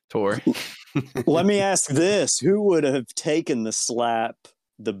tour. Let me ask this: who would have taken the slap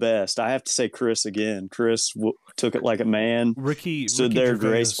the best? I have to say Chris again. Chris took it like a man. Ricky stood there Gervais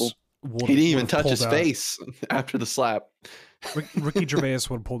graceful. He didn't even touch his face after the slap. Ricky Gervais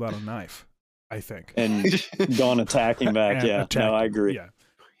would have pulled out a knife, I think, and gone attacking back. And Yeah, attacked no, I him. agree.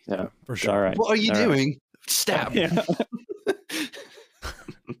 Yeah, for sure. All right. What are you All right. doing? Stab. Yeah.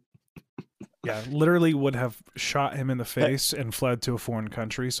 Yeah, literally would have shot him in the face and fled to a foreign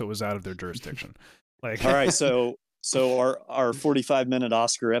country, so it was out of their jurisdiction. Like, All right, so So our 45-minute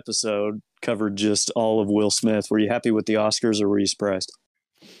Oscar episode covered just all of Will Smith. Were you happy with the Oscars, or were you surprised?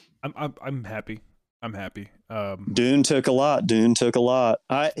 I'm happy. I'm happy. Dune took a lot. Dune here's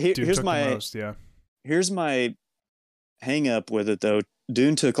took my the most, yeah. here's my hang up with it though.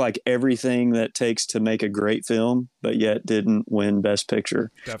 Dune took like everything that takes to make a great film, but yet didn't win Best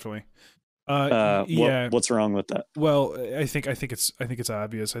Picture. Definitely. Yeah. What's wrong with that? Well, I think it's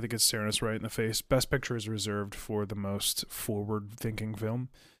obvious. I think it's staring us right in the face. Best Picture is reserved for the most forward-thinking film.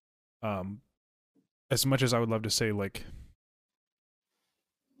 As much as I would love to say like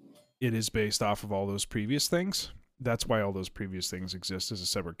it is based off of all those previous things, that's why all those previous things exist as a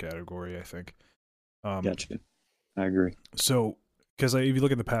separate category, I think. Gotcha. I agree. So, because if you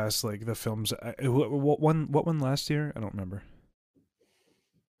look at the past, like the films, what won last year? I don't remember.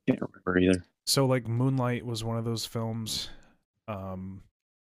 Can't remember either. So like Moonlight was one of those films.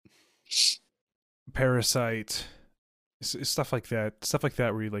 Parasite, stuff like that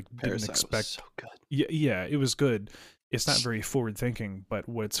where you like Parasite didn't expect. was so good. Yeah, it was good. It's not very forward thinking, but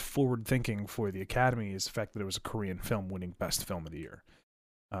what's forward thinking for the Academy is the fact that it was a Korean film winning Best Film of the Year.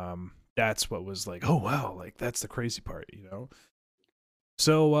 That's what was like, oh wow, like that's the crazy part, you know.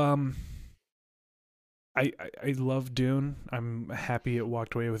 So I love Dune. I'm happy it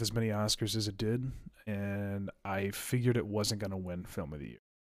walked away with as many Oscars as it did, and I figured it wasn't going to win Film of the Year.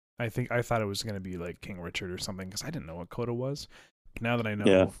 I thought it was going to be like King Richard or something because I didn't know what Coda was. But now that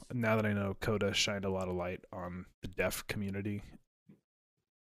I know, Coda shined a lot of light on the deaf community.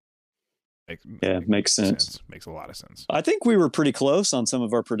 Makes sense. Makes a lot of sense. I think we were pretty close on some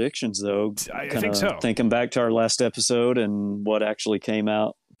of our predictions, though. I think so. Thinking back to our last episode and what actually came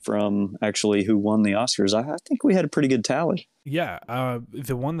out from actually who won the Oscars, I think we had a pretty good tally. Yeah,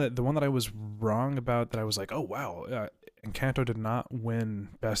 the one that I was wrong about, that I was like, oh wow, Encanto did not win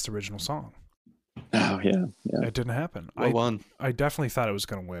Best Original Song. Oh yeah. It didn't happen. What won? I definitely thought it was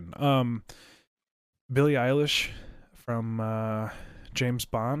going to win. Billie Eilish from James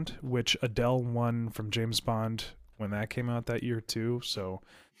Bond, which Adele won from James Bond when that came out that year too. So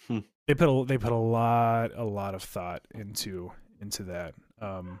they put a lot of thought into that.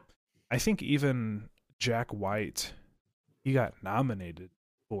 I think even Jack White, he got nominated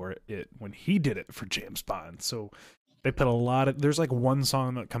for it when he did it for James Bond. So they put a lot of, there's like one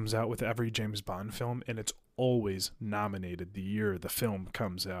song that comes out with every James Bond film, and it's always nominated the year the film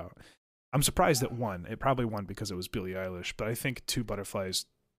comes out. I'm surprised it won. It probably won because it was Billie Eilish, but I think Two Butterflies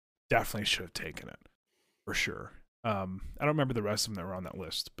definitely should have taken it for sure. I don't remember the rest of them that were on that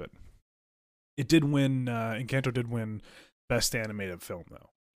list, but it did win. Encanto did win Best Animated Film though.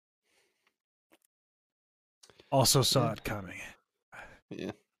 Also saw it coming.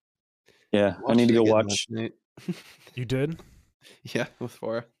 Yeah. I need to go watch. You did? Yeah, with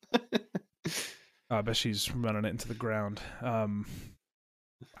Farah. I bet she's running it into the ground.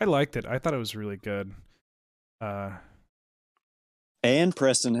 I liked it. I thought it was really good. And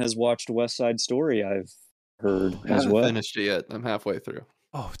Preston has watched West Side Story, I've heard I as haven't well. finished it yet. I'm halfway through.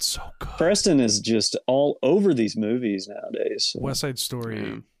 Oh, it's so good. Preston is just all over these movies nowadays. So. West Side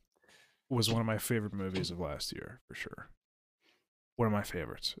Story was one of my favorite movies of last year, for sure. One of my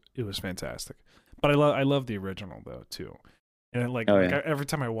favorites. It was fantastic. But I love the original though too. And every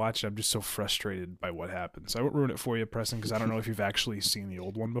time I watch it, I'm just so frustrated by what happens. I won't ruin it for you, Preston, because I don't know if you've actually seen the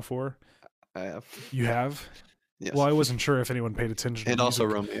old one before. I have. You have? Yes. Well, I wasn't sure if anyone paid attention. And also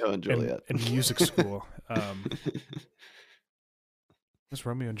Romeo and Juliet. In music school. It's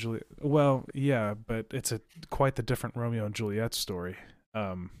Romeo and Juliet. Well, yeah, but it's quite the different Romeo and Juliet story.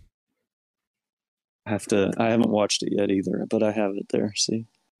 I haven't watched it yet either, but I have it there. See,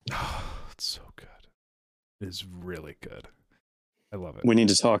 it's so good. It is really good. I love it. We need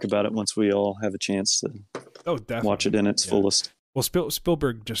to talk about it once we all have a chance to watch it in its fullest. Well,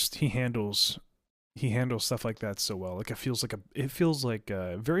 Spielberg he handles stuff like that so well. Like it feels like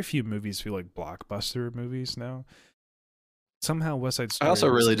very few movies feel like blockbuster movies now. Somehow West Side Story. I also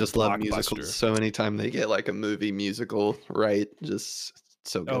really just love musicals. So anytime they get like a movie musical right, just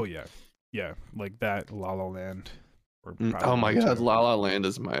so good. Oh yeah, like that La La Land. Oh my god, La La Land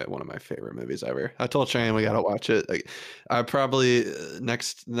is one of my favorite movies ever. I told Shane we gotta watch it. Like, I probably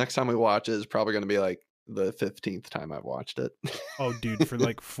next time we watch it is probably gonna be like the 15th time I've watched it. Oh, dude, for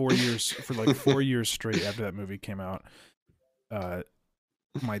like 4 years straight after that movie came out, my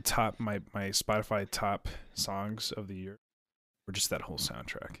Spotify top songs of the year were just that whole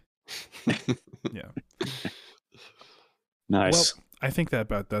soundtrack. Yeah. Nice. Well, I think that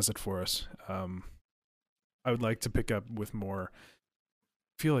about does it for us. I would like to pick up with more.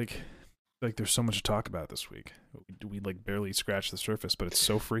 I feel like there's so much to talk about this week. We like barely scratched the surface, but it's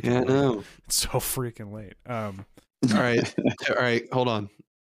so freaking late. No. It's so freaking late. All right. All right. Hold on.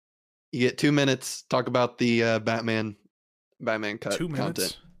 You get 2 minutes. Talk about the Batman cut 2 minutes.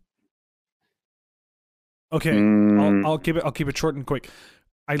 content. Okay, Mm. I'll keep it short and quick.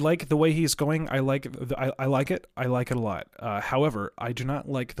 I like the way he's going. I like it. I like it a lot. However, I do not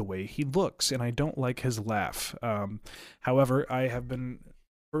like the way he looks, and I don't like his laugh. However, I have been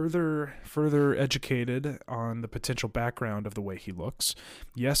further educated on the potential background of the way he looks.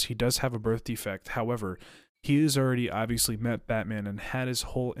 Yes, he does have a birth defect. However, he has already obviously met Batman and had his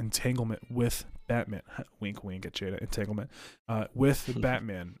whole entanglement with Batman. Wink, wink at Jada. Entanglement with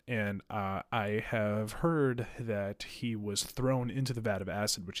Batman, and I have heard that he was thrown into the vat of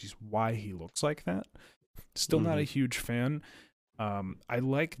acid, which is why he looks like that. Still not a huge fan. I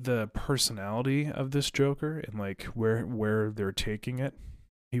like the personality of this Joker and like where they're taking it.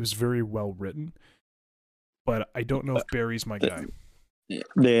 He was very well written, but I don't know if Barry's my guy.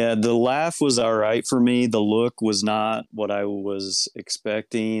 Yeah, the laugh was all right for me. The look was not what I was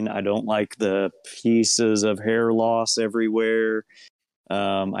expecting. I don't like the pieces of hair loss everywhere.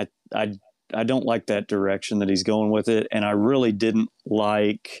 I don't like that direction that he's going with it, and I really didn't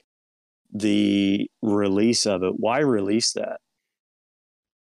like the release of it. Why release that?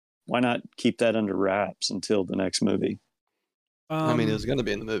 Why not keep that under wraps until the next movie? I mean, it was going to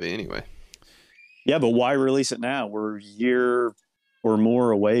be in the movie anyway. Yeah, but why release it now? We're a year or more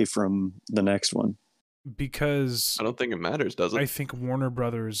away from the next one. Because I don't think it matters, does it? I think Warner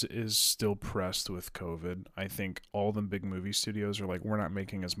Brothers is still pressed with COVID. I think all the big movie studios are like, we're not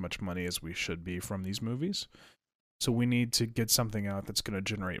making as much money as we should be from these movies. So we need to get something out that's going to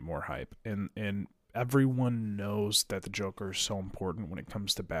generate more hype. And everyone knows that the Joker is so important when it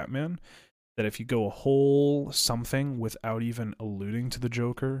comes to Batman, that if you go a whole something without even alluding to the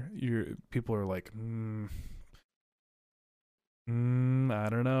Joker, people are like, I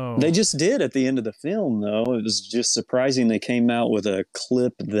don't know. They just did at the end of the film, though. It was just surprising they came out with a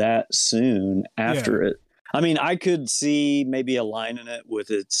clip that soon after it. I mean, I could see maybe aligning it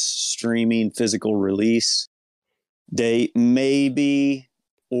with its streaming physical release date, maybe,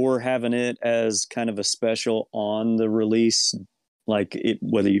 or having it as kind of a special on the release, like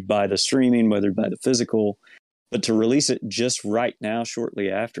whether you buy the streaming, whether you buy the physical. But to release it just right now, shortly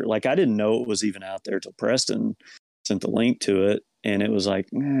after, like I didn't know it was even out there till Preston sent the link to it, and it was like,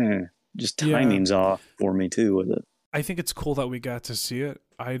 just timing's off for me too with it. I think it's cool that we got to see it.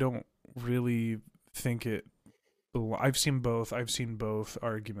 I don't really think it. I've seen both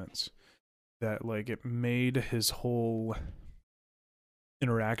arguments that like it made his whole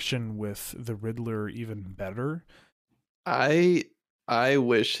interaction with the Riddler even better. I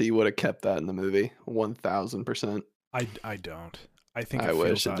wish he would have kept that in the movie 1000%. I don't. I think I it wish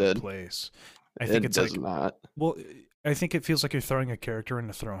feels it out did. of place. I think it does not. Well, I think it feels like you're throwing a character in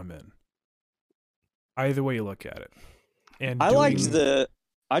to throw him in. Either way you look at it. And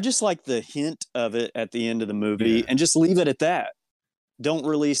I just like the hint of it at the end of the movie and just leave it at that. Don't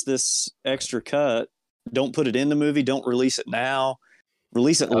release this extra cut. Don't put it in the movie. Don't release it now.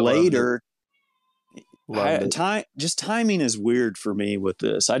 Release it later. Timing is weird for me with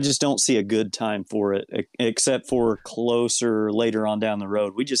this. I just don't see a good time for it, except for closer later on down the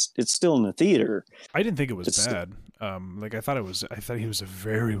road. It's still in the theater. I didn't think it was bad. I thought he was a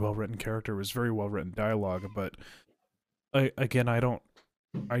very well written character. It was very well written dialogue, but I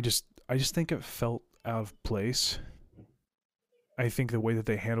just think it felt out of place. I think the way that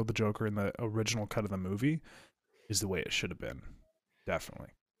they handled the Joker in the original cut of the movie is the way it should have been. Definitely.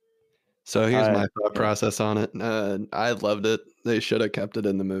 So here's my thought process on it. I loved it. They should have kept it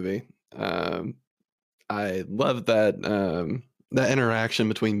in the movie. I love that that interaction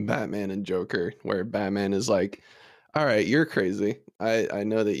between Batman and Joker, where Batman is like, "All right, you're crazy. I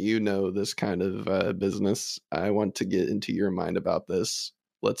know that you know this kind of business. I want to get into your mind about this.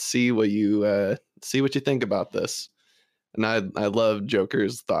 Let's see what you think about this." And I love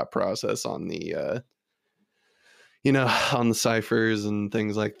Joker's thought process on the on the ciphers and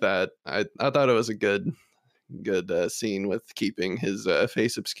things like that. I thought it was a good scene with keeping his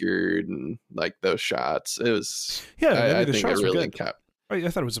face obscured and like those shots. It was I the think shots it really were good. I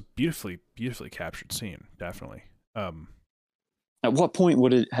thought it was a beautifully captured scene. Definitely. At what point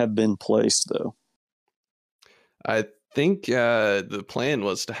would it have been placed, though? I think the plan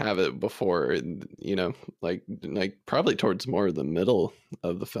was to have it before, like probably towards more the middle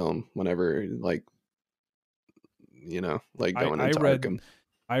of the film, whenever going into Arkham.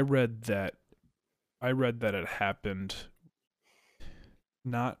 I read that it happened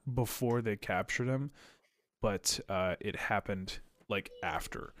not before they captured him, but it happened like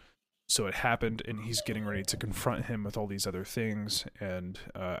after. So it happened, and he's getting ready to confront him with all these other things, and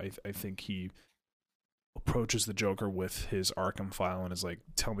I think he approaches the Joker with his Arkham file and is like,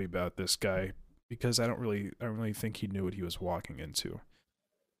 "Tell me about this guy," because I don't really think he knew what he was walking into.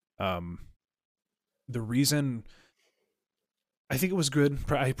 The reason I think it was good,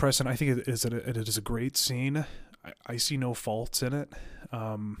 Preston, I think it is a great scene. I see no faults in it,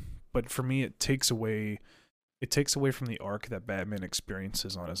 but for me, it takes away from the arc that Batman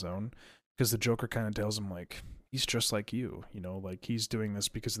experiences on his own, because the Joker kind of tells him like, he's just like you, like he's doing this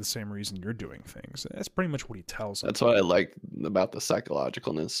because of the same reason you're doing things. That's pretty much what he tells him. That's what I like about the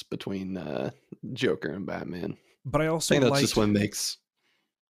psychologicalness between Joker and Batman. But I also think that's just what makes.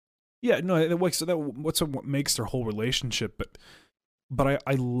 Yeah, no, what's what makes their whole relationship. But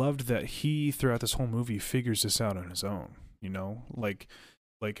I loved that he throughout this whole movie figures this out on his own. Like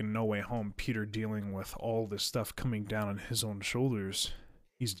in No Way Home, Peter dealing with all this stuff coming down on his own shoulders.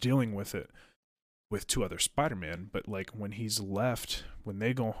 He's dealing with it with two other Spider-Man, but like when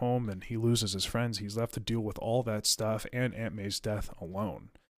they go home and he loses his friends, he's left to deal with all that stuff and Aunt May's death alone.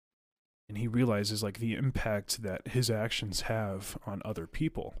 And he realizes like the impact that his actions have on other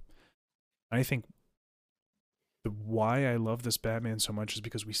people. And I think why I love this Batman so much is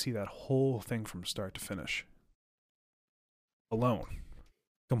because we see that whole thing from start to finish. Alone.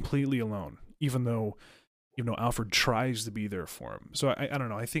 Completely alone. Even though Alfred tries to be there for him. So I don't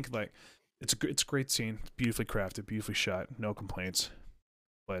know, I think like it's a great scene, beautifully crafted, beautifully shot, no complaints.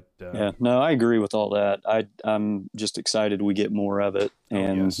 But yeah, no, I agree with all that. I'm just excited we get more of it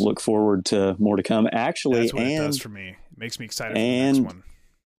and look forward to more to come. Actually, that's what it does for me. It makes me excited for the next one.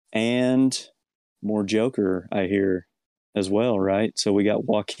 And more Joker, I hear, as well, right? So we got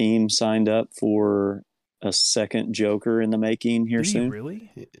Joaquin signed up for a second Joker in the making here soon.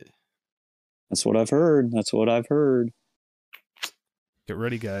 Really? That's what I've heard. Get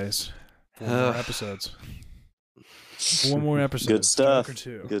ready, guys. 4 more episodes. 4 more episodes. Good stuff. Joker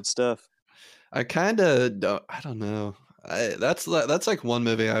 2. Good stuff. I don't know. That's like one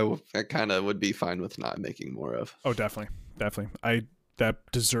movie I kind of would be fine with not making more of. Oh, definitely.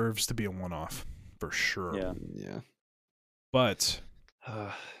 That deserves to be a one-off for sure. Yeah. But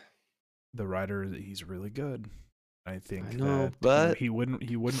the writer, he's really good. I think but he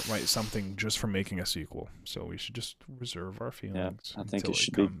wouldn't write something just for making a sequel. So we should just reserve our feelings. I think until it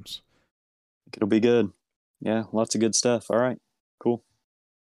should comes. It'll be good. Yeah, lots of good stuff. All right, cool.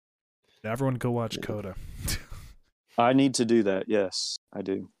 Everyone go watch Coda. I need to do that. Yes, I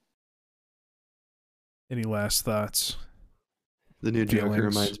do. Any last thoughts? The new Joker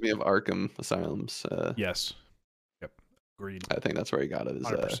reminds me of Arkham Asylum's. Yes. Yep. Agreed. I think that's where he got his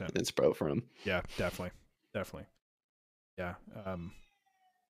inspo from. Yeah, definitely. Yeah.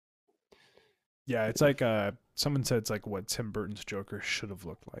 Yeah, it's like someone said it's like what Tim Burton's Joker should have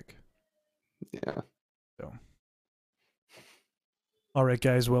looked like. Yeah. So. All right,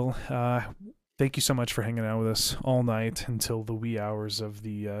 guys. Well, thank you so much for hanging out with us all night until the wee hours of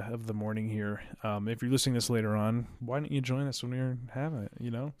the morning here. If you're listening to this later on, why don't you join us when we're having it?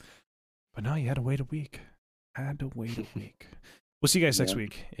 But no, you had to wait a week. We'll see you guys next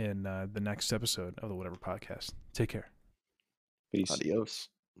week in the next episode of the Whatever Podcast. Take care. Peace. Adios.